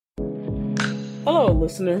Hello,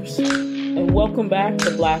 listeners, and welcome back to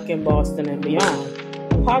Black in Boston and Beyond,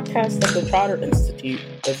 a podcast of the Trotter Institute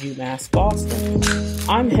of UMass Boston.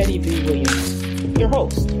 I'm Hetty V. Williams, your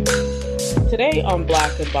host. Today on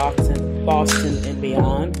Black in Boston and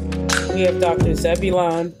Beyond, we have Dr.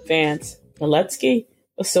 Zebulon Vance Maletsky,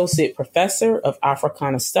 Associate Professor of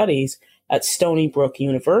Africana Studies at Stony Brook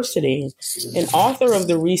University and author of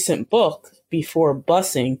the recent book, Before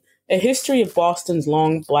Busing, A History of Boston's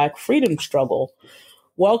Long Black Freedom Struggle.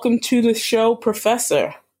 Welcome to the show,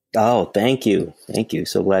 Professor. Oh, thank you. Thank you.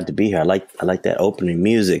 So glad to be here. I like that opening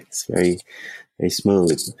music. It's very, very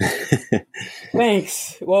smooth.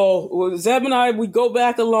 Thanks. Well, Zeb and I, we go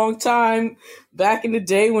back a long time, back in the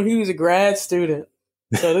day when he was a grad student.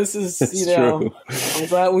 So this is, true. I'm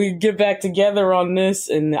glad we get back together on this.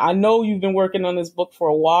 And I know you've been working on this book for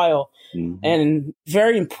a while, and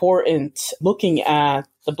very important looking at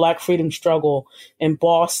the Black freedom struggle in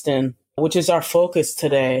Boston, which is our focus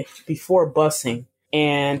today, Before Busing.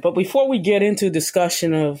 But before we get into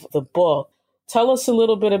discussion of the book, tell us a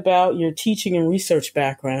little bit about your teaching and research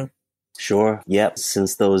background. Sure. Yep.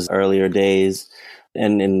 Since those earlier days,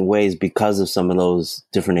 and in ways because of some of those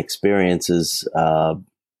different experiences,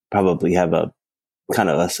 probably have a kind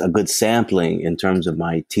of a good sampling in terms of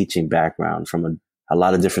my teaching background from a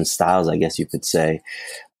lot of different styles, I guess you could say.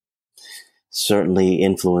 Certainly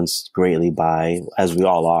influenced greatly by, as we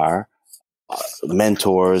all are,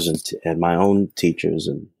 mentors and my own teachers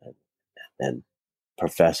and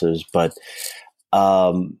professors. But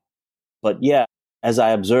yeah, as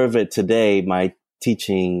I observe it today, my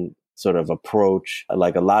teaching sort of approach,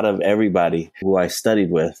 like a lot of everybody who I studied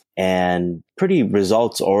with, and pretty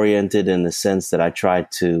results oriented in the sense that I try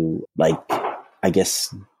to,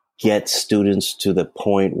 get students to the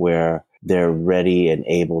point where they're ready and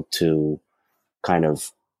able to kind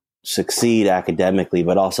of succeed academically,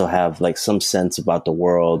 but also have some sense about the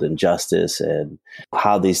world and justice and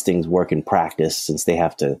how these things work in practice, since they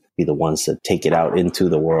have to be the ones to take it out into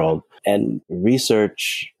the world. And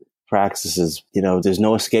research practices, there's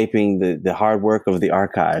no escaping the hard work of the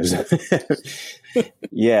archives.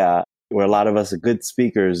 Yeah, where a lot of us are good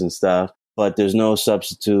speakers and stuff, but there's no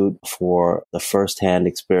substitute for the firsthand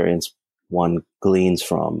experience one gleans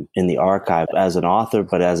from in the archive as an author,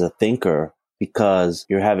 but as a thinker, because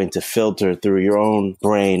you're having to filter through your own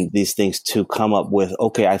brain these things to come up with,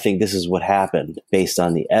 okay, I think this is what happened based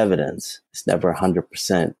on the evidence. It's never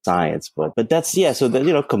 100% science, but that's, yeah. So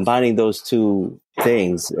that, combining those two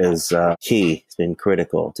things is key. It's been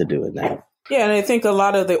critical to doing that. Yeah, and I think a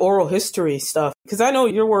lot of the oral history stuff, because I know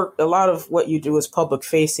your work, a lot of what you do is public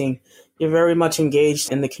facing. You're very much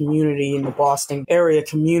engaged in the community, in the Boston area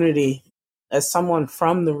community. As someone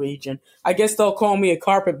from the region, I guess they'll call me a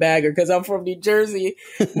carpetbagger because I'm from New Jersey,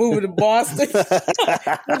 moving to Boston,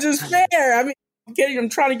 which is fair. I mean, I'm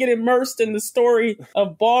trying to get immersed in the story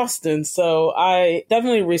of Boston. So I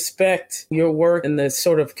definitely respect your work and the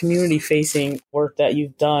sort of community-facing work that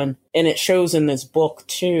you've done. And it shows in this book,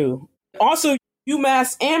 too. Also,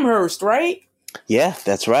 UMass Amherst, right? Yeah,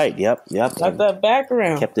 that's right. Yep. Got that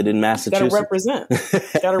background. Kept it in Massachusetts.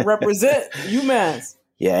 Got to represent UMass.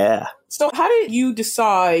 Yeah. So how did you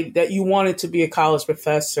decide that you wanted to be a college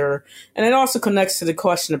professor? And it also connects to the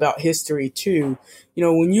question about history, too.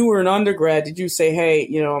 When you were an undergrad, did you say, hey,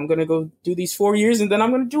 I'm going to go do these 4 years and then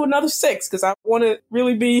I'm going to do another 6 because I want to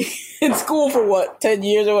really be in school for 10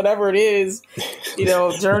 years or whatever it is?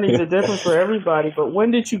 Journeys are different for everybody. But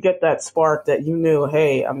when did you get that spark that you knew,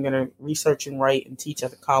 hey, I'm going to research and write and teach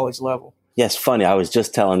at the college level? Yeah, it's funny. I was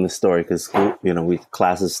just telling this story because,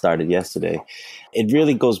 classes started yesterday. It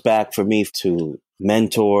really goes back for me to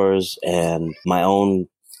mentors and my own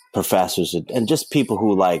professors and just people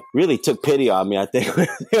who really took pity on me, I think. They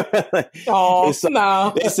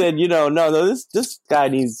said, no, this guy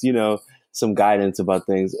needs, some guidance about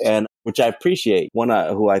things, and which I appreciate. One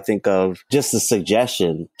who I think of, just the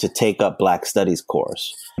suggestion to take up Black Studies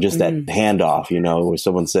course, just that handoff, where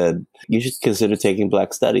someone said, you should consider taking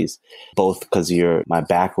Black Studies, both because my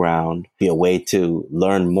background, be a way to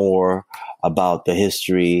learn more about the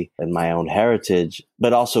history and my own heritage,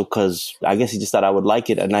 but also because I guess he just thought I would like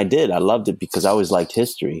it. And I did. I loved it because I always liked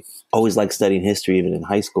history, always liked studying history, even in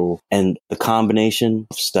high school. And the combination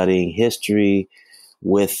of studying history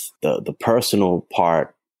with the personal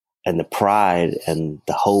part and the pride and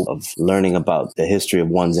the hope of learning about the history of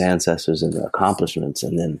one's ancestors and their accomplishments,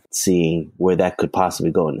 and then seeing where that could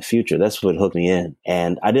possibly go in the future. That's what hooked me in.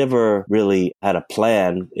 And I never really had a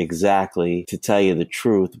plan exactly, to tell you the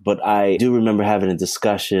truth, but I do remember having a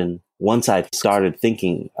discussion once I started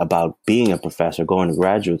thinking about being a professor, going to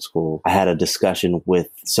graduate school, I had a discussion with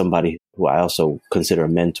somebody who I also consider a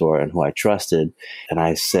mentor and who I trusted. And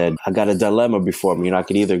I said, I got a dilemma before me. I'm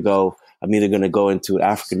either going to go into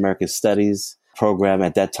African American studies program.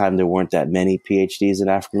 At that time, there weren't that many PhDs in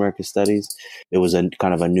African American studies. It was a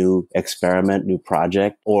kind of a new experiment, new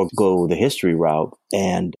project, or go the history route.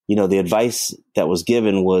 And, the advice that was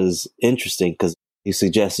given was interesting because he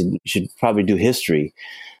suggested you should probably do history.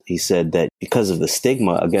 He said that because of the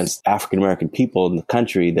stigma against African American people in the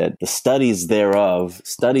country, that the studies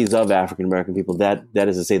of African American people, that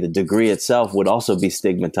is to say, the degree itself would also be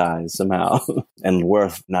stigmatized somehow and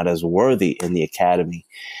not as worthy in the academy.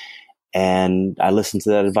 And I listened to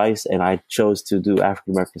that advice and I chose to do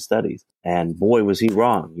African American studies. And boy, was he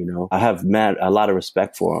wrong. I have a lot of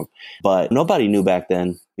respect for him, but nobody knew back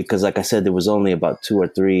then because, like I said, there was only about 2 or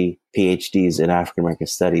 3 PhDs in African American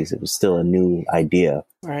studies. It was still a new idea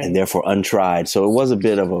and therefore untried. So it was a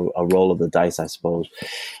bit of a roll of the dice, I suppose.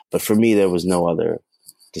 But for me, there was no other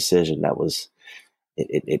decision that was,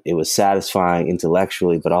 it was satisfying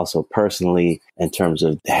intellectually, but also personally in terms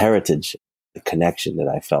of the heritage, the connection that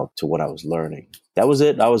I felt to what I was learning. That was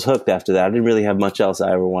it. I was hooked after that. I didn't really have much else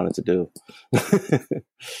I ever wanted to do.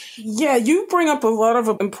 Yeah, you bring up a lot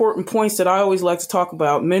of important points that I always like to talk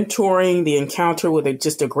about. Mentoring, the encounter with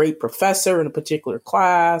just a great professor in a particular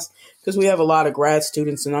class, because we have a lot of grad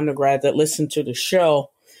students and undergrad that listen to the show.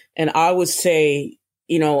 And I would say,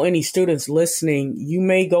 any students listening, you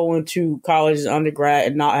may go into college as undergrad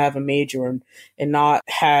and not have a major and not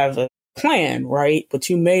have a plan, right? But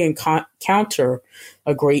you may encounter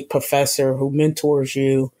a great professor who mentors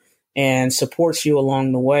you and supports you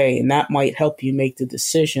along the way. And that might help you make the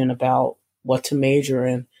decision about what to major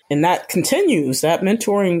in. And that continues. That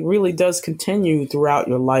mentoring really does continue throughout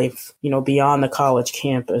your life, beyond the college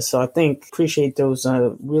campus. So I appreciate those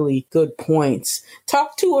really good points.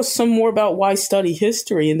 Talk to us some more about why study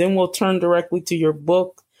history, and then we'll turn directly to your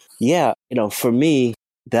book. Yeah. For me,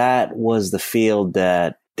 that was the field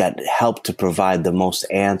that helped to provide the most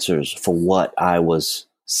answers for what I was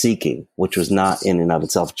seeking, which was not in and of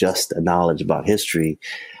itself just a knowledge about history,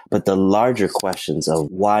 but the larger questions of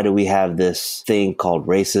why do we have this thing called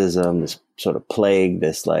racism, this sort of plague,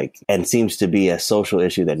 and seems to be a social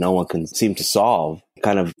issue that no one can seem to solve,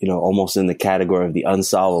 kind of, almost in the category of the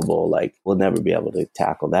unsolvable, we'll never be able to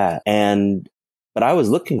tackle that. But I was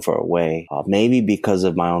looking for a way, maybe because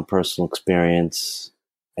of my own personal experience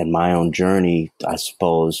and my own journey, I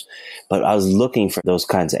suppose. But I was looking for those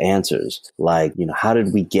kinds of answers. How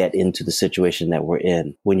did we get into the situation that we're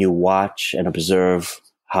in? When you watch and observe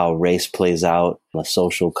how race plays out on a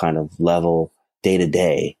social kind of level day to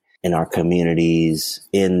day in our communities,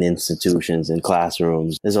 in institutions, in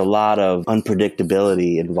classrooms, there's a lot of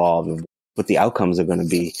unpredictability involved in what the outcomes are going to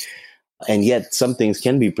be. And yet some things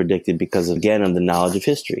can be predicted because, again, of the knowledge of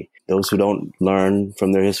history. Those who don't learn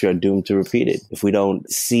from their history are doomed to repeat it. If we don't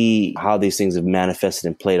see how these things have manifested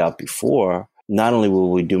and played out before, not only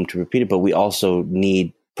will we doomed to repeat it, but we also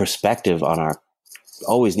need perspective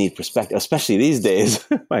always need perspective, especially these days.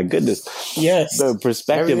 My goodness. Yes. The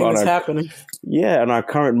perspective on happening. Yeah. And our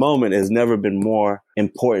current moment has never been more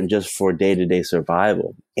important just for day-to-day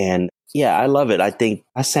survival. And yeah, I love it. I think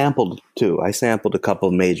I sampled too. I sampled a couple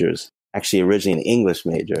of majors. Actually, originally an English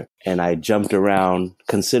major, and I jumped around,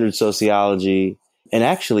 considered sociology, and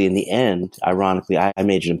actually, in the end, ironically, I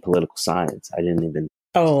majored in political science. I didn't even.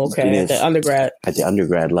 Oh, okay. At the undergrad. At the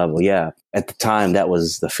undergrad level, yeah. At the time, that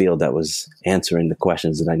was the field that was answering the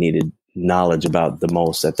questions that I needed knowledge about the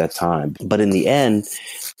most at that time. But in the end,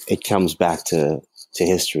 it comes back to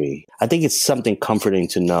history. I think it's something comforting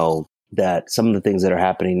to know that some of the things that are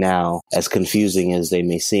happening now, as confusing as they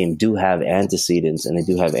may seem, do have antecedents and they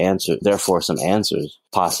do have therefore some answers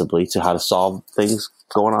possibly to how to solve things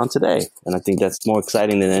going on today. And I think that's more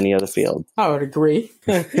exciting than any other field. I would agree.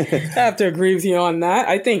 I have to agree with you on that.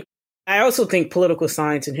 I also think political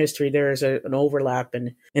science and history, there is an overlap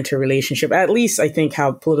and interrelationship. At least I think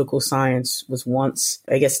how political science was once,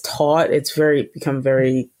 taught. It's become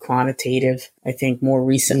very quantitative, I think, more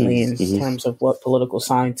recently in terms of what political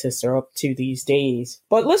scientists are up to these days.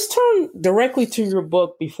 But let's turn directly to your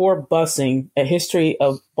book, Before Busing, A History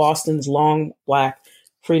of Boston's Long Black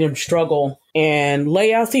Freedom Struggle, and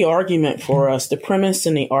lay out the argument for us, the premise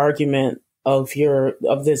and the argument of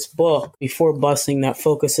this book, Before Busing, that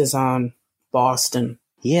focuses on Boston.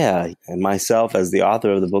 Yeah, and myself as the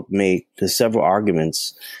author of the book there's several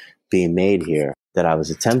arguments being made here that I was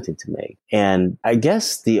attempting to make. And I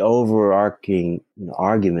guess the overarching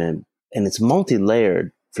argument, and it's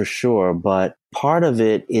multi-layered for sure, but part of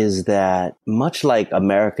it is that much like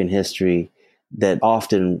American history, that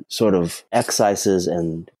often sort of excises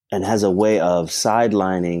and has a way of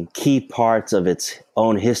sidelining key parts of its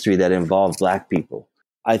own history that involve Black people.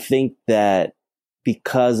 I think that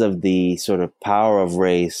because of the sort of power of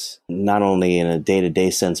race, not only in a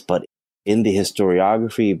day-to-day sense, but in the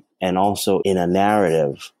historiography and also in a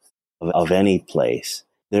narrative of any place,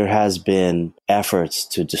 there has been efforts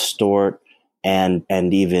to distort and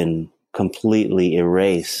even completely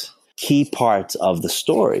erase key parts of the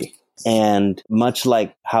story. And much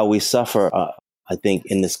like how we suffer, I think,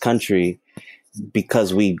 in this country,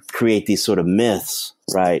 because we create these sort of myths,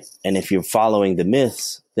 right? And if you're following the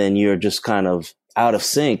myths, then you're just kind of out of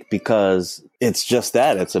sync because it's just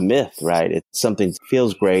that. It's a myth, right? It's something that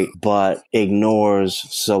feels great, but ignores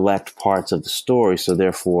select parts of the story. So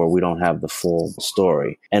therefore, we don't have the full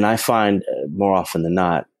story. And I find more often than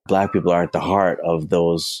not, Black people are at the heart of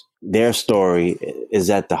those. Their story is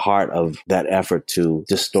at the heart of that effort to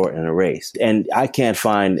distort and erase. And I can't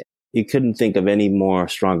find, you couldn't think of any more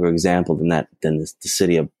stronger example than that, than the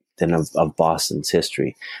city of Boston's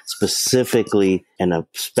history, specifically and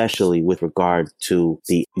especially with regard to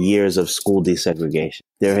the years of school desegregation.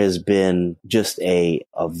 There has been just a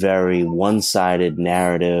very one-sided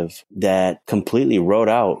narrative that completely wrote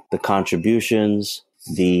out the contributions,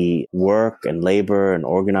 the work and labor and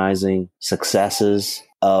organizing successes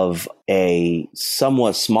of a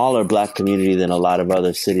somewhat smaller Black community than a lot of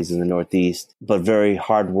other cities in the Northeast, but very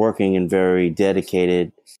hardworking and very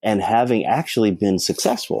dedicated, and having actually been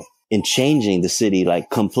successful in changing the city like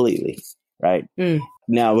completely, right?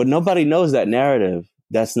 Now, when nobody knows that narrative,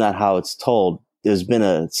 that's not how it's told. There's been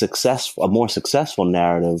a more successful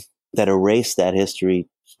narrative that erased that history.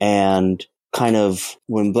 And kind of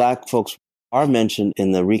when Black folks are mentioned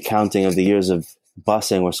in the recounting of the years of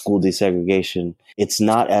busing or school desegregation, it's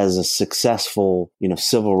not as a successful,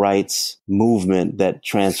 civil rights movement that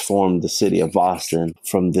transformed the city of Boston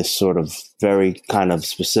from this sort of very kind of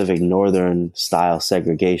specific northern style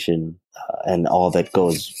segregation and all that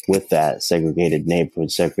goes with that, segregated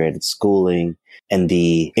neighborhoods, segregated schooling, and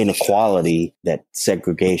the inequality that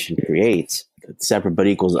segregation creates, separate but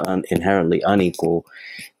equals inherently unequal.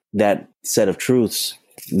 That set of truths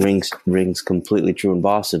rings completely true in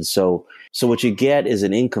Boston. So what you get is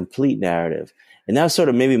an incomplete narrative. And that's sort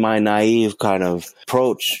of maybe my naive kind of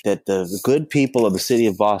approach, that the good people of the city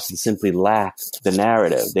of Boston simply lack the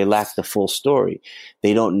narrative. They lack the full story.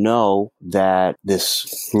 They don't know that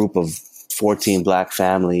this group of 14 Black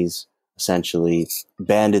families essentially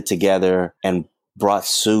banded together and brought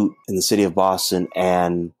suit in the city of Boston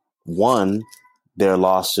and won their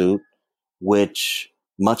lawsuit, which,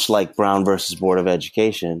 much like Brown versus Board of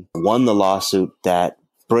Education, won the lawsuit that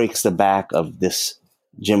breaks the back of this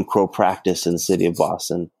Jim Crow practice in the city of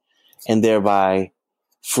Boston, and thereby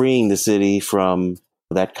freeing the city from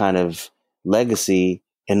that kind of legacy,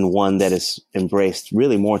 and one that is embraced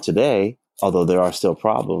really more today, although there are still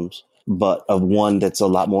problems, but of one that's a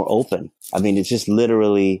lot more open. I mean, it's just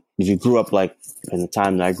literally, if you grew up like in the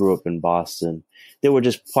time that I grew up in Boston, there were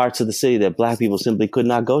just parts of the city that Black people simply could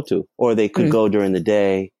not go to, or they could go during the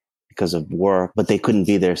day because of work, but they couldn't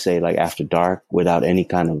be there, say, like after dark without any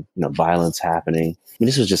kind of, violence happening. I mean,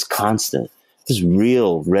 this was just constant. There's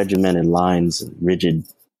real regimented lines, rigid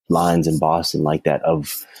lines in Boston like that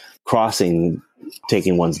of crossing,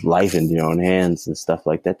 taking one's life into your own hands and stuff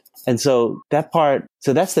like that. And so that part,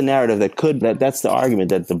 so that's the narrative that's the argument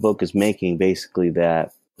that the book is making, basically,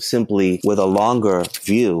 that simply with a longer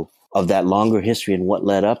view of that longer history and what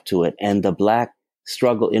led up to it, and the Black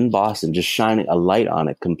struggle in Boston, just shining a light on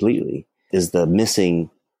it completely, is the missing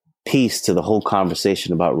piece to the whole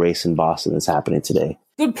conversation about race in Boston that's happening today.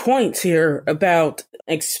 Good points here about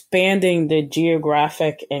expanding the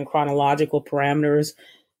geographic and chronological parameters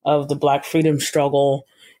of the Black freedom struggle.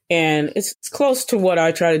 And it's close to what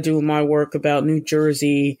I try to do in my work about New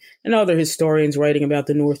Jersey and other historians writing about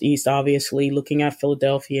the Northeast, obviously, looking at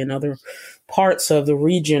Philadelphia and other parts of the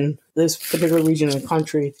region, this particular region of the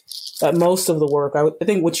country, that most of the work, I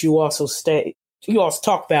think what you also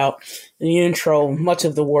talk about in the intro, much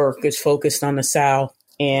of the work is focused on the South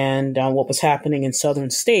and what was happening in southern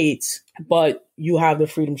states. But you have the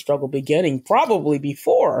freedom struggle beginning probably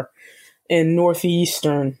before in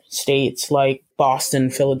northeastern states like Boston,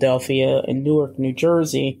 Philadelphia, and Newark, New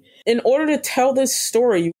Jersey. In order to tell this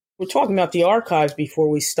story, we're talking about the archives before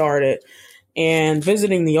we started and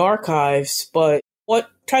visiting the archives, but what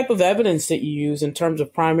type of evidence that you use in terms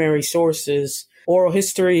of primary sources, oral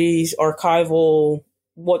histories, archival,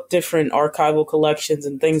 what different archival collections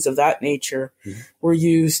and things of that nature were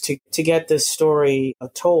used to get this story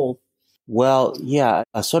told? Well, yeah,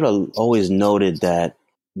 I sort of always noted that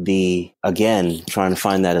again, trying to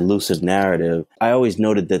find that elusive narrative, I always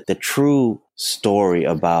noted that the true story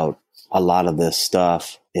about a lot of this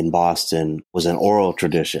stuff in Boston was an oral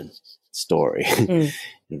tradition story. Mm.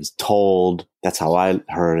 It was told. That's how I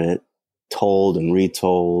heard it. Told and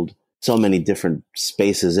retold. So many different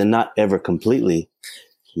spaces, and not ever completely.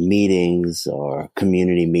 Meetings or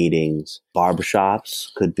community meetings,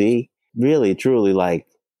 barbershops could be really, truly like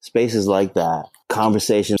spaces like that.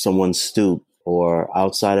 Conversation, someone's stoop or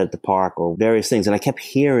outside at the park or various things. And I kept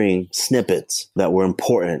hearing snippets that were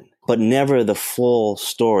important, but never the full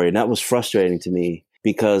story. And that was frustrating to me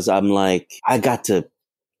because I'm like, I got to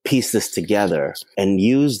piece this together and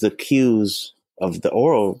use the cues of the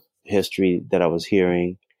oral history that I was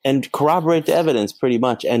hearing and corroborate the evidence pretty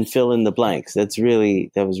much and fill in the blanks. That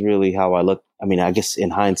was really how I looked. I mean, I guess in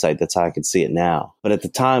hindsight, that's how I could see it now. But at the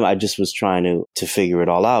time, I just was trying to figure it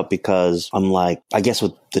all out because I'm like, I guess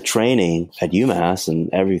with the training at UMass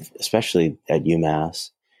and especially at UMass,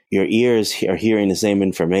 your ears are hearing the same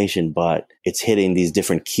information, but it's hitting these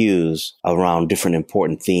different cues around different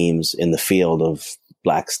important themes in the field of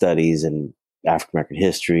Black studies and African American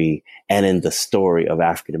history and in the story of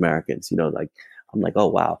African Americans, I'm like, oh,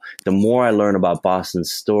 wow. The more I learn about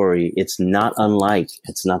Boston's story, it's not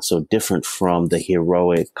so different from the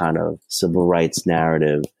heroic kind of civil rights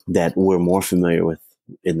narrative that we're more familiar with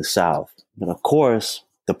in the South. But of course,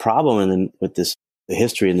 the problem with the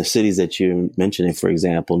history in the cities that you're mentioning, for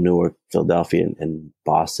example, Newark, Philadelphia, and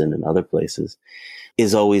Boston and other places,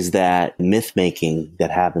 is always that myth making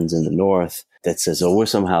that happens in the North that says, oh, we're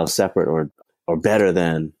somehow separate or better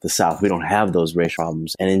than the South. We don't have those racial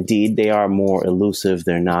problems. And indeed, they are more elusive.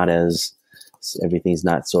 They're not everything's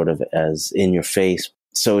not sort of as in your face.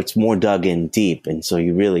 So it's more dug in deep. And so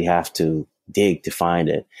you really have to dig to find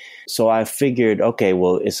it. So I figured, okay,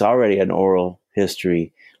 well, it's already an oral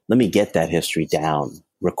history. Let me get that history down,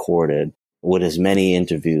 recorded with as many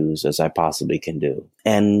interviews as I possibly can do.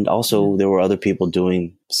 And also there were other people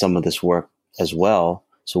doing some of this work as well.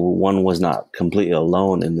 So one was not completely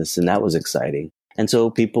alone in this, and that was exciting. And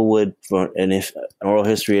so people would, if an oral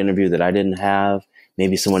history interview that I didn't have,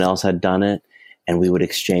 maybe someone else had done it, and we would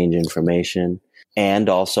exchange information. And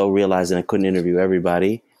also realizing I couldn't interview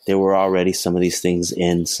everybody, there were already some of these things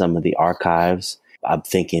in some of the archives. I'm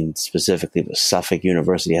thinking specifically that Suffolk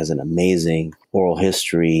University has an amazing oral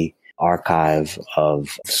history archive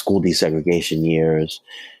of school desegregation years.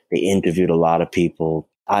 They interviewed a lot of people.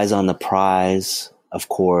 Eyes on the Prize, of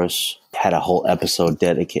course, had a whole episode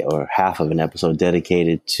dedicated, or half of an episode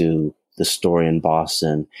dedicated to the story in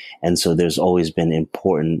Boston. And so there's always been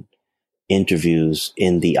important interviews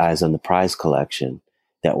in the Eyes on the Prize collection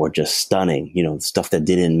that were just stunning, stuff that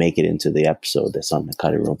didn't make it into the episode that's on the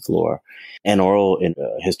cutting room floor. And oral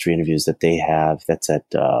history interviews that they have, that's at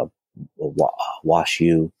Wash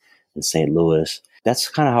U in St. Louis. That's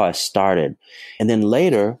kind of how I started. And then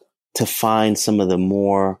later, to find some of the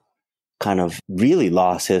more kind of really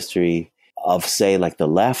lost history of, say, like the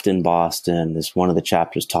left in Boston. This one of the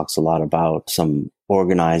chapters talks a lot about some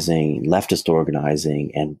organizing, leftist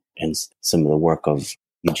organizing, and some of the work of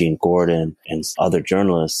Eugene Gordon and other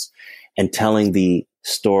journalists, and telling the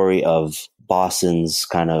story of Boston's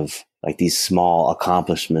kind of like these small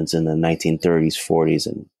accomplishments in the 1930s, 40s,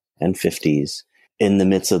 and 50s in the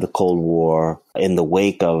midst of the Cold War, in the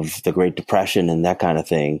wake of the Great Depression and that kind of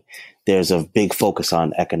thing. There's a big focus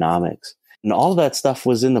on economics. And all of that stuff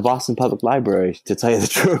was in the Boston Public Library, to tell you the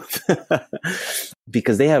truth,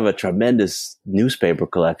 because they have a tremendous newspaper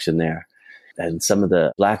collection there and some of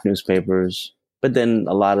the Black newspapers, but then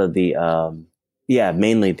a lot of the,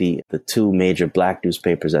 mainly the two major Black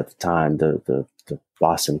newspapers at the time, the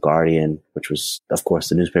Boston Guardian, which was, of course,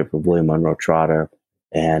 the newspaper of William Monroe Trotter,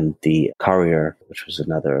 and the Courier, which was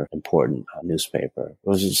another important newspaper. There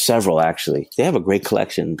was several, actually. They have a great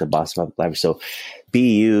collection, the Boston Public Library. So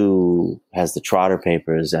BU has the Trotter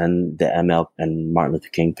papers and the ML and Martin Luther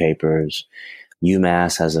King papers.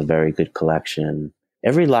 UMass has a very good collection.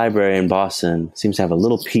 Every library in Boston seems to have a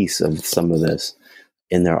little piece of some of this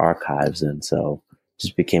in their archives. And so it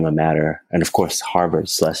just became a matter. And of course,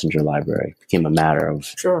 Harvard's Schlesinger Library became a matter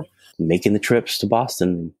of making the trips to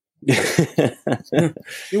Boston.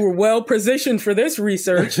 You were well positioned for this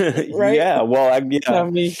research, right? Yeah. Well,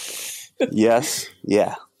 yes.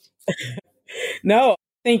 Yeah. No, I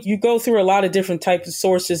think you go through a lot of different types of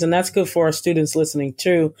sources, and that's good for our students listening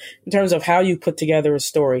too, in terms of how you put together a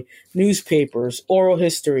story: newspapers, oral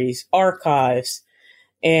histories, archives,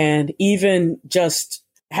 and even just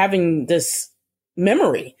having this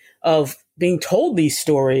memory of being told these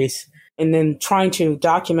stories and then trying to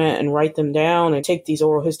document and write them down and take these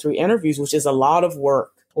oral history interviews, which is a lot of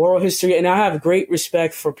work. oral history. And I have great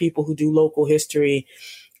respect for people who do local history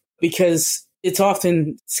because it's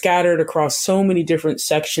often scattered across so many different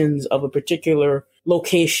sections of a particular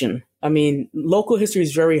location. I mean, local history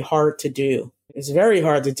is very hard to do. It's very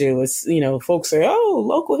hard to do. It's, folks say, oh,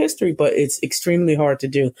 local history, but it's extremely hard to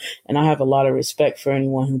do. And I have a lot of respect for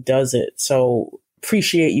anyone who does it. So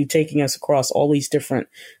appreciate you taking us across all these different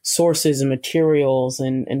sources and materials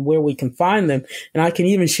and where we can find them. And I can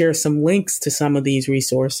even share some links to some of these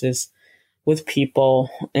resources with people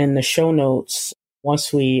in the show notes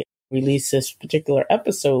once we release this particular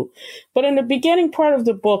episode. But in the beginning part of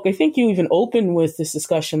the book, I think you even opened with this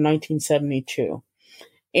discussion 1972.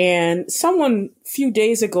 And someone a few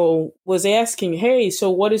days ago was asking, hey, so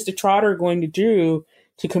what is the Trotter going to do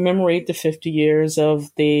to commemorate the 50 years of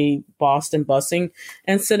the Boston busing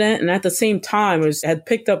incident? And at the same time, had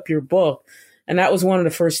picked up your book. And that was one of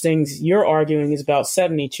the first things you're arguing is about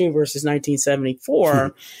 72 versus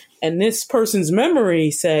 1974. And this person's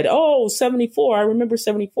memory said, oh, 74, I remember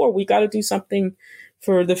 74. We got to do something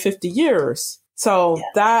for the 50 years. So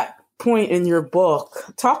that point in your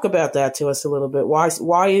book, talk about that to us a little bit.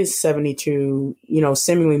 Why is 72,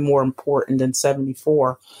 seemingly more important than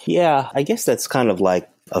 74? Yeah, I guess that's kind of like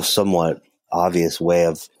a somewhat obvious way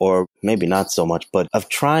of, or maybe not so much, but of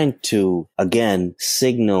trying to, again,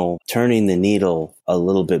 signal turning the needle a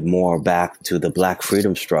little bit more back to the Black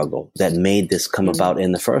freedom struggle that made this come about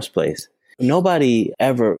in the first place. Nobody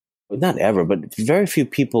ever, not ever, but very few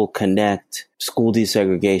people connect school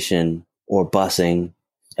desegregation or busing,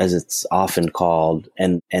 as it's often called,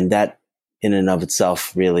 and that in and of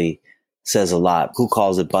itself really says a lot. Who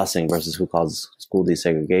calls it busing versus who calls it school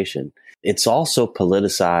desegregation? It's also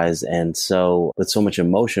politicized and so with so much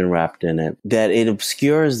emotion wrapped in it that it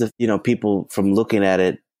obscures the people from looking at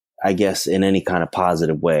it, I guess, in any kind of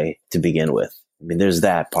positive way to begin with. I mean, there's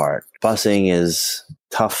that part. Busing is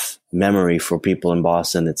tough memory for people in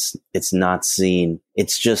Boston. It's not seen.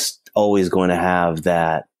 It's just always going to have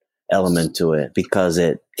that element to it because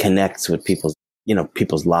it connects with people's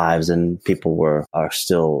lives, and people are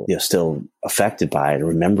still affected by it and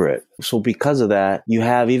remember it. So because of that, you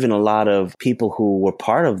have even a lot of people who were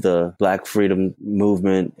part of the Black freedom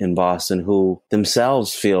movement in Boston who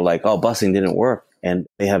themselves feel like, oh, busing didn't work. And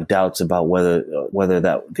they have doubts about whether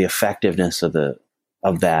that the effectiveness of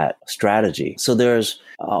that strategy. So there's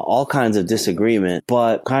all kinds of disagreement,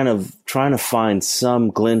 but kind of trying to find some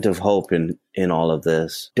glint of hope in all of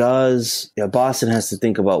this. Boston has to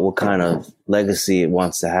think about what kind of legacy it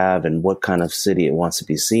wants to have and what kind of city it wants to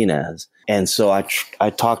be seen as. And so I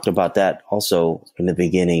talked about that also in the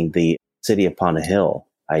beginning, the city upon a hill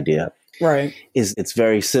idea. Right. It's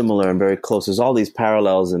very similar and very close. There's all these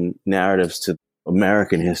parallels and narratives to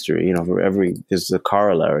American history. There's a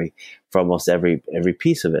corollary for almost every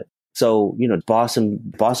piece of it. So,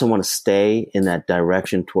 Boston want to stay in that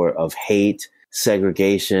direction of hate,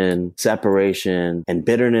 segregation, separation, and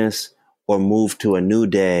bitterness, or move to a new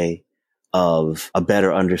day of a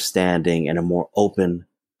better understanding and a more open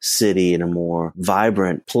city and a more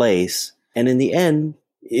vibrant place. And in the end,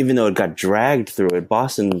 even though it got dragged through it,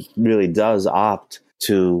 Boston really does opt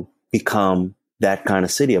to become that kind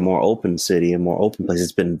of city, a more open city, a more open place.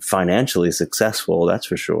 It's been financially successful, that's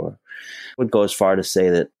for sure. I would go as far to say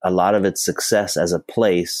that a lot of its success as a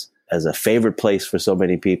place, as a favorite place for so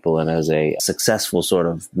many people, and as a successful sort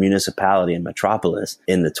of municipality and metropolis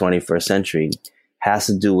in the 21st century has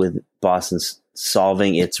to do with Boston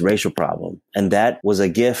solving its racial problem. And that was a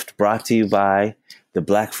gift brought to you by the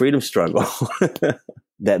Black freedom struggle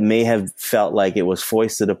that may have felt like it was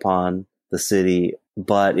foisted upon the city,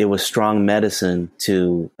 but it was strong medicine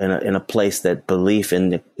in a place that belief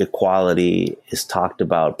in equality is talked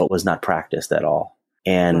about, but was not practiced at all.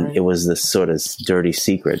 And It was this sort of dirty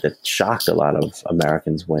secret that shocked a lot of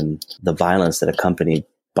Americans when the violence that accompanied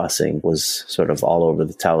busing was sort of all over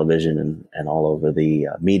the television and all over the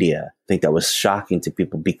media. I think that was shocking to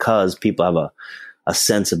people because people have a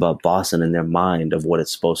sense about Boston in their mind of what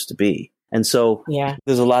it's supposed to be. And so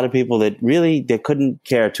there's a lot of people that really, they couldn't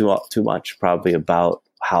care too much probably about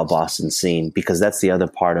how Boston's seen, because that's the other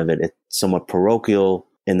part of it. It's somewhat parochial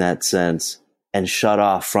in that sense and shut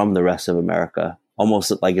off from the rest of America,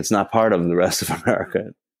 almost like it's not part of the rest of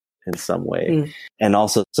America in some way. And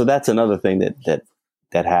also, so that's another thing that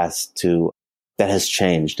has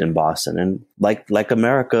changed in Boston. And like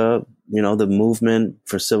America, the movement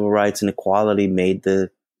for civil rights and equality made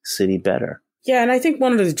the city better. Yeah, and I think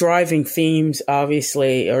one of the driving themes,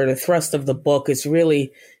 obviously, or the thrust of the book is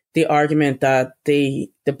really the argument that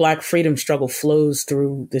the Black freedom struggle flows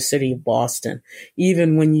through the city of Boston.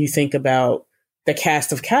 Even when you think about the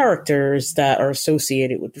cast of characters that are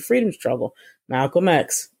associated with the freedom struggle. Malcolm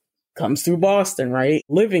X comes through Boston, right?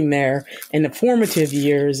 Living there in the formative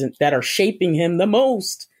years that are shaping him the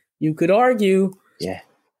most. You could argue. Yeah.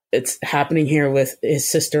 It's happening here with his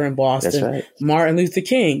sister in Boston. That's right. Martin Luther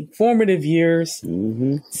King, formative years.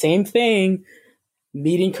 Mm-hmm. Same thing.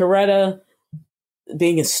 Meeting Coretta,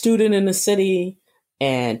 being a student in the city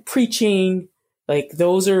and preaching. Like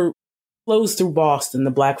those are flows through Boston.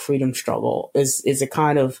 The Black freedom struggle is a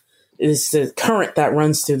kind of is the current that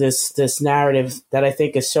runs through this narrative that I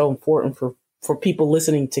think is so important for people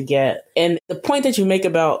listening to get. And the point that you make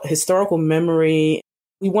about historical memory,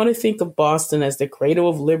 we want to think of Boston as the cradle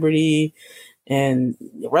of liberty and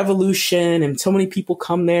revolution. And so many people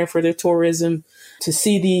come there for their tourism to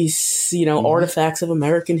see these, artifacts of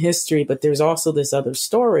American history. But there's also this other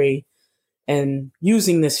story. And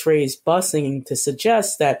using this phrase busing to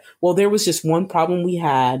suggest that, well, there was just one problem we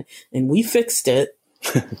had and we fixed it.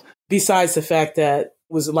 Besides the fact that it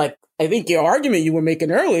was like, I think your argument you were making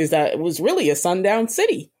earlier is that it was really a sundown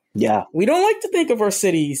city. Yeah. We don't like to think of our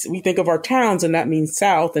cities. We think of our towns, and that means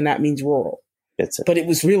South, and that means rural. That's it. But it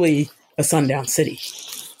was really a sundown city.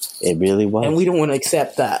 It really was. And we don't want to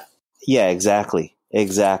accept that. Yeah, exactly.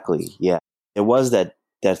 Exactly. Yeah. It was that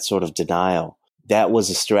sort of denial. That was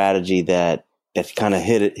a strategy that kind of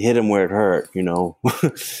hit him where it hurt,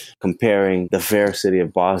 comparing the fair city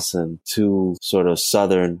of Boston to sort of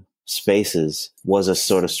southern spaces was a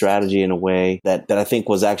sort of strategy in a way that I think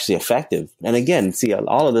was actually effective. And again, see,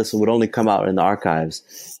 all of this would only come out in the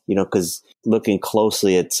archives, because looking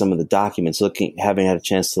closely at some of the documents, having had a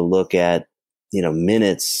chance to look at,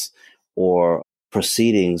 minutes or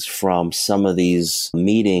proceedings from some of these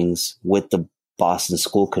meetings with the Boston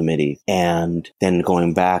School Committee, and then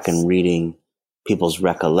going back and reading people's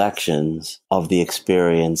recollections of the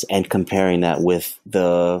experience and comparing that with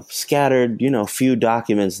the scattered, few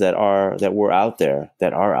documents that are out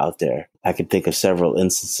there. I could think of several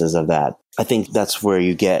instances of that. I think that's where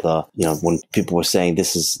you get when people were saying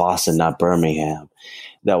this is Boston, not Birmingham,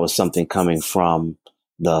 that was something coming from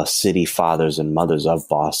the city fathers and mothers of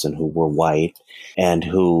Boston who were white and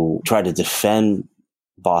who tried to defend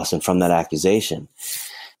Boston from that accusation.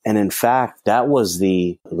 And in fact, that was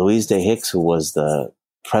Louise Day Hicks, who was the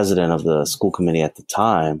president of the school committee at the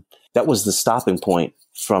time. That was the stopping point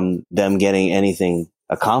from them getting anything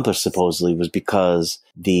accomplished, supposedly, was because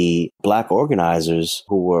the Black organizers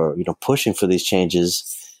who were, pushing for these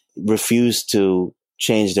changes refused to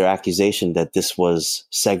change their accusation that this was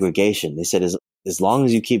segregation. They said, as long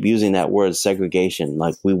as you keep using that word segregation,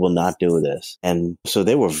 like, we will not do this. And so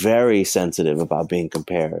they were very sensitive about being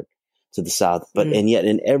compared to the South. But, and yet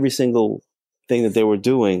in every single thing that they were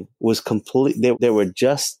doing was complete. They were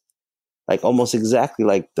just like almost exactly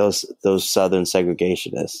like those Southern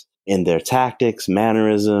segregationists in their tactics,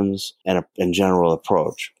 mannerisms, and general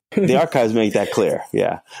approach. The archives make that clear.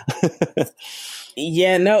 Yeah.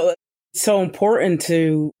 Yeah, no, it's so important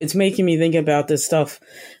it's making me think about this stuff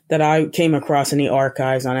that I came across in the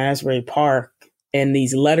archives on Asbury Park and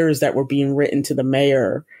these letters that were being written to the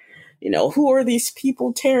mayor. Who are these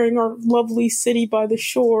people tearing our lovely city by the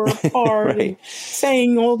shore apart right. and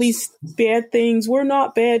saying all these bad things? We're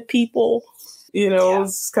not bad people.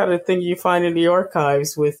 It's kind of thing you find in the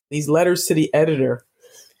archives with these letters to the editor,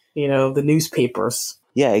 the newspapers.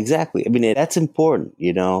 Yeah, exactly. I mean, that's important,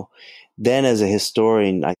 Then as a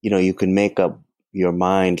historian, you can make up your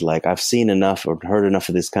mind. Like, I've seen enough or heard enough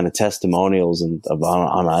of this kind of testimonials in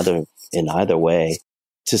either way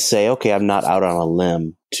to say, okay, I'm not out on a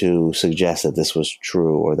limb to suggest that this was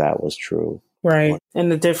true or that was true. Right.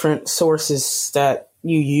 And the different sources that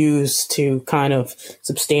you use to kind of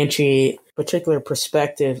substantiate particular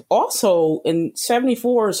perspective. Also in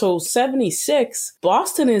 74, so 76,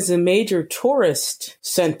 Boston is a major tourist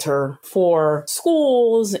center for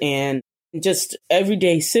schools and just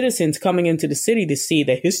everyday citizens coming into the city to see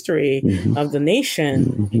the history of the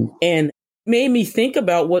nation. And made me think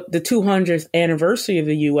about what the 200th anniversary of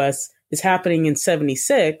the U.S. is happening in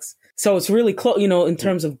 76. So it's really close, in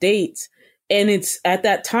terms of dates. And it's at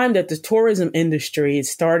that time that the tourism industry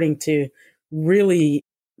is starting to really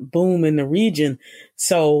boom in the region.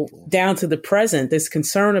 So down to the present, this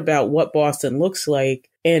concern about what Boston looks like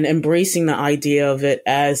and embracing the idea of it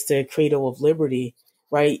as the cradle of liberty,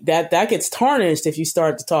 right? That gets tarnished if you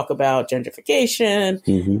start to talk about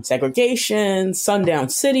gentrification, segregation, sundown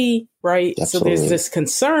city, right? Absolutely. So there's this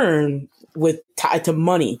concern tied to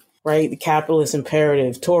money, right? The capitalist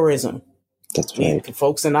imperative, tourism. That's right.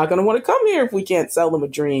 Folks are not going to want to come here if we can't sell them a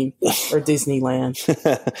dream or Disneyland.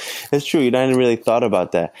 That's true. I hadn't really thought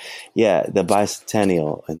about that. Yeah, the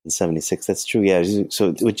bicentennial in 76. That's true. Yeah.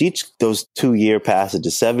 So with each those 2-year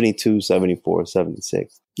passages, 72, 74,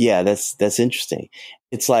 76. Yeah, that's interesting.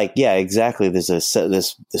 It's like, yeah, exactly. There's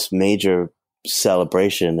this major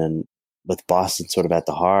celebration, and with Boston sort of at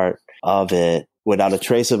the heart of it, without a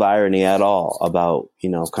trace of irony at all about,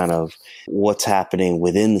 kind of what's happening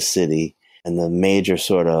within the city and the major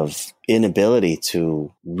sort of inability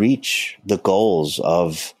to reach the goals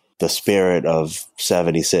of the spirit of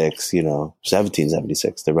 76,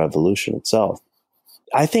 1776, the revolution itself.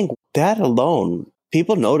 I think that alone,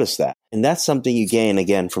 people notice that. And that's something you gain,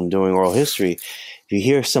 again, from doing oral history. If you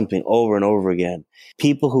hear something over and over again,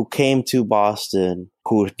 people who came to Boston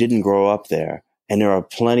who didn't grow up there, and there are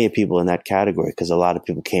plenty of people in that category because a lot of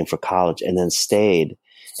people came for college and then stayed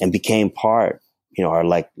and became part, are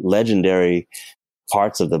like legendary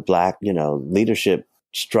parts of the Black, leadership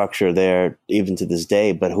structure there, even to this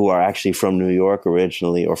day, but who are actually from New York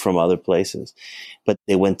originally or from other places. But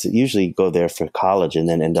they usually go there for college and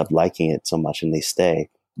then end up liking it so much and they stay.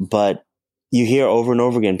 But you hear over and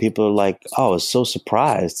over again, people are like, oh, I was so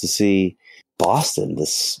surprised to see Boston,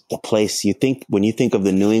 the place when you think of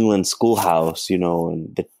the New England schoolhouse, and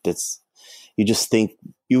you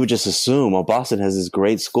would just assume, oh, Boston has these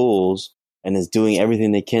great schools and is doing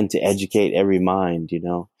everything they can to educate every mind,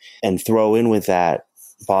 and throw in with that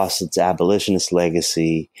Boston's abolitionist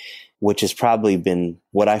legacy, which has probably been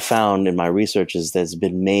what I found in my research is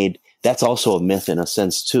that's also a myth in a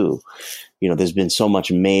sense too. There's been so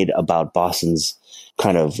much made about Boston's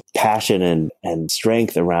kind of passion and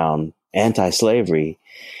strength around anti-slavery,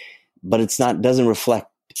 but doesn't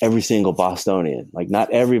reflect every single Bostonian. Like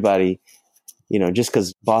not everybody, just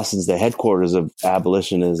because Boston's the headquarters of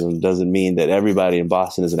abolitionism doesn't mean that everybody in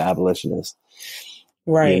Boston is an abolitionist.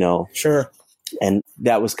 Right. Sure. And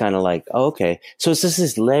that was kind of like, oh, okay. So it's just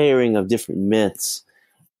this layering of different myths.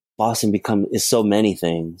 Boston is so many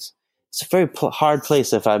things. It's a very hard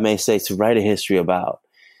place, if I may say, to write a history about,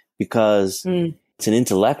 because it's an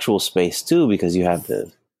intellectual space too, because you have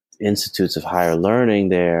the institutes of higher learning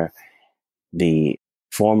there, the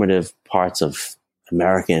formative parts of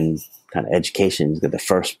American kind of education. The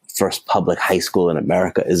first public high school in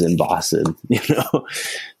America is in Boston,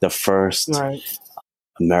 the first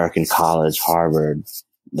American college, Harvard,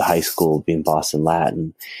 the high school being Boston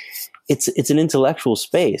Latin. It's an intellectual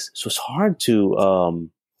space. So it's hard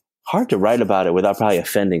to write about it without probably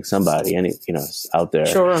offending somebody, out there.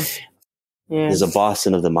 Sure. Yeah. There's a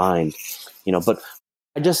Boston of the mind,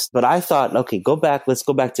 but I thought, okay, let's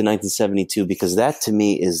go back to 1972, because that to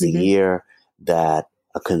me is the year that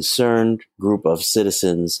a concerned group of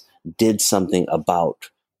citizens did something about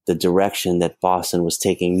the direction that Boston was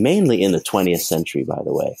taking, mainly in the 20th century, by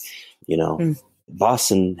the way.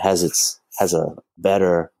 Boston has a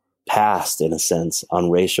better past, in a sense,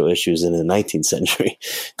 on racial issues in the 19th century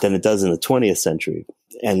than it does in the 20th century.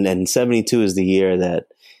 And 72 is the year that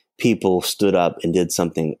people stood up and did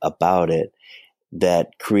something about it,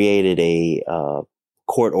 that created a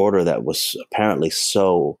court order that was apparently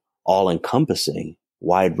so all-encompassing,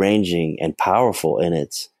 wide-ranging, and powerful in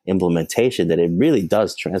its implementation that it really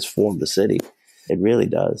does transform the city. It really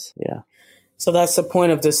does, yeah. So that's the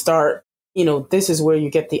point of the start. This is where you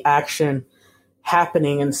get the action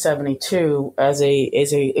happening in 72 as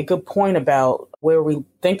a good point about where we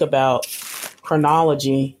think about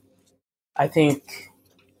chronology. I think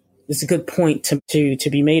it's a good point to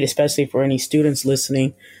be made, especially for any students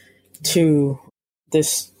listening to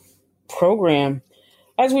this program.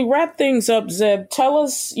 As we wrap things up, Zeb, tell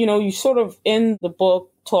us, you sort of in the book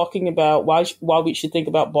talking about why we should think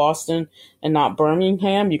about Boston and not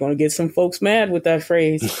Birmingham. You're going to get some folks mad with that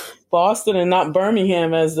phrase, Boston and not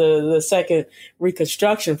Birmingham, as the second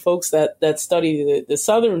Reconstruction. Folks that study the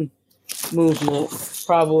Southern movement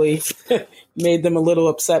probably made them a little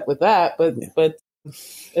upset with that. But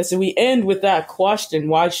as we end with that question,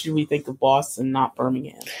 why should we think of Boston, not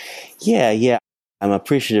Birmingham? Yeah. I'm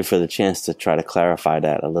appreciative for the chance to try to clarify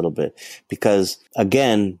that a little bit, because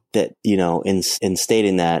again, that, in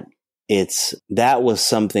stating that, that was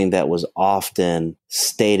something that was often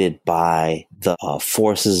stated by the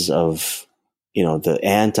forces of, the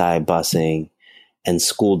anti-busing and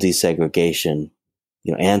school desegregation,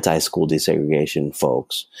 anti-school desegregation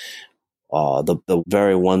folks. The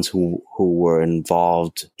very ones who were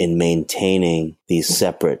involved in maintaining the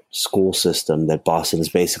separate school system that Boston is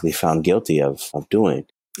basically found guilty of doing.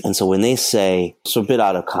 And so when they say, so a bit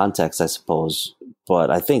out of context, I suppose, but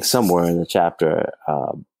I think somewhere in the chapter,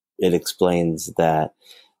 it explains that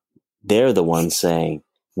they're the ones saying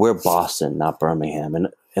we're Boston, not Birmingham.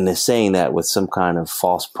 And they're saying that with some kind of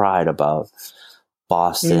false pride about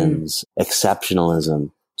Boston's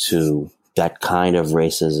exceptionalism to that kind of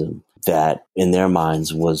racism that in their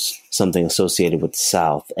minds was something associated with the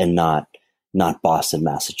South and not Boston,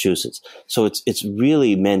 Massachusetts. So it's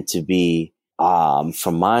really meant to be,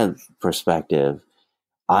 from my perspective,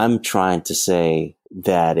 I'm trying to say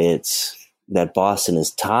that that Boston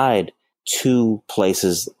is tied to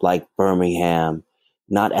places like Birmingham,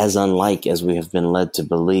 not as unlike as we have been led to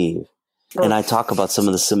believe. Sure. And I talk about some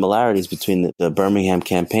of the similarities between the Birmingham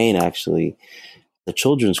campaign, actually, the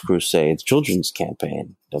Children's Crusade, the Children's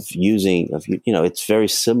Campaign it's very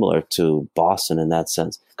similar to Boston in that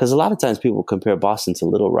sense. Because a lot of times people compare Boston to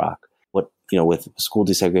Little Rock, with school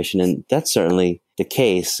desegregation. And that's certainly the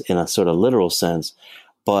case in a sort of literal sense.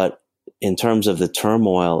 But in terms of the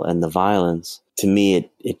turmoil and the violence, to me,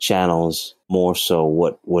 it channels more so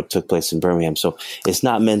what took place in Birmingham. So it's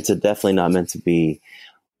definitely not meant to be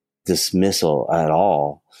dismissal at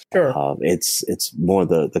all. Sure. It's more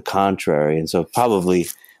the contrary. And so probably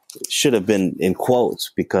should have been in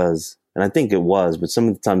quotes and I think it was, but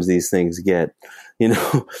sometimes these things get,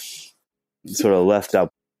 sort of left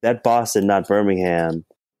out. That Boston, not Birmingham,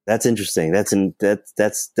 that's interesting. That's a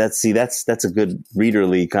good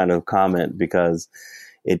readerly kind of comment, because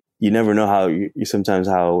you never know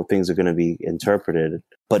how things are going to be interpreted.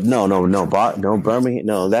 But no, Birmingham.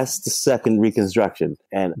 No, that's the second Reconstruction.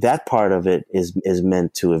 And that part of it is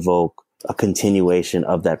meant to evoke a continuation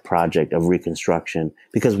of that project of Reconstruction.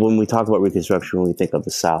 Because when we talk about Reconstruction, we think of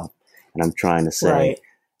the South. And I'm trying to say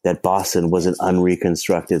that Boston was an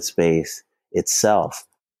unreconstructed space itself,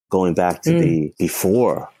 going back to the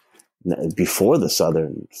before the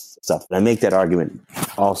Southern stuff. And I make that argument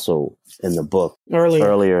also in the book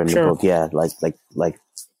earlier in the book. Yeah. Like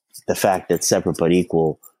the fact that separate but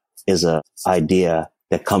equal is a idea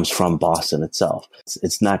that comes from Boston itself.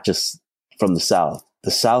 It's not just from the South.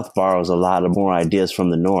 The South borrows a lot of more ideas from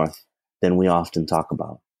the North than we often talk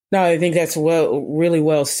about. No, I think that's really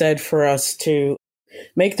well said for us to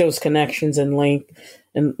make those connections and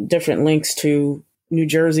different links to New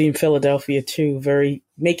Jersey and Philadelphia too.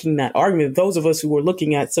 Making that argument. Those of us who were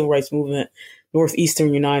looking at civil rights movement,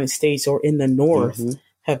 Northeastern United States or in the North,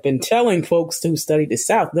 have been telling folks who study the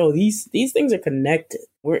South, no, these things are connected.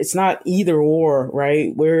 It's not either or,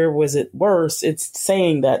 right? Where was it worse? It's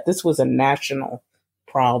saying that this was a national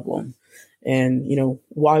problem, and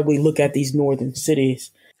why we look at these northern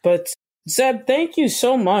cities. But Zeb, thank you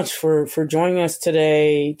so much for joining us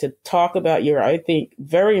today to talk about your, I think,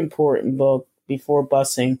 very important book, Before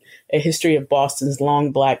Busing, A History of Boston's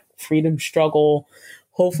Long Black Freedom Struggle.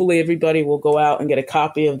 Hopefully everybody will go out and get a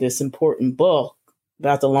copy of this important book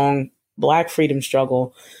about the long Black freedom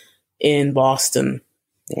struggle in Boston.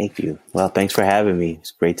 Thank you. Well, thanks for having me.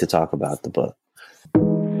 It's great to talk about the book.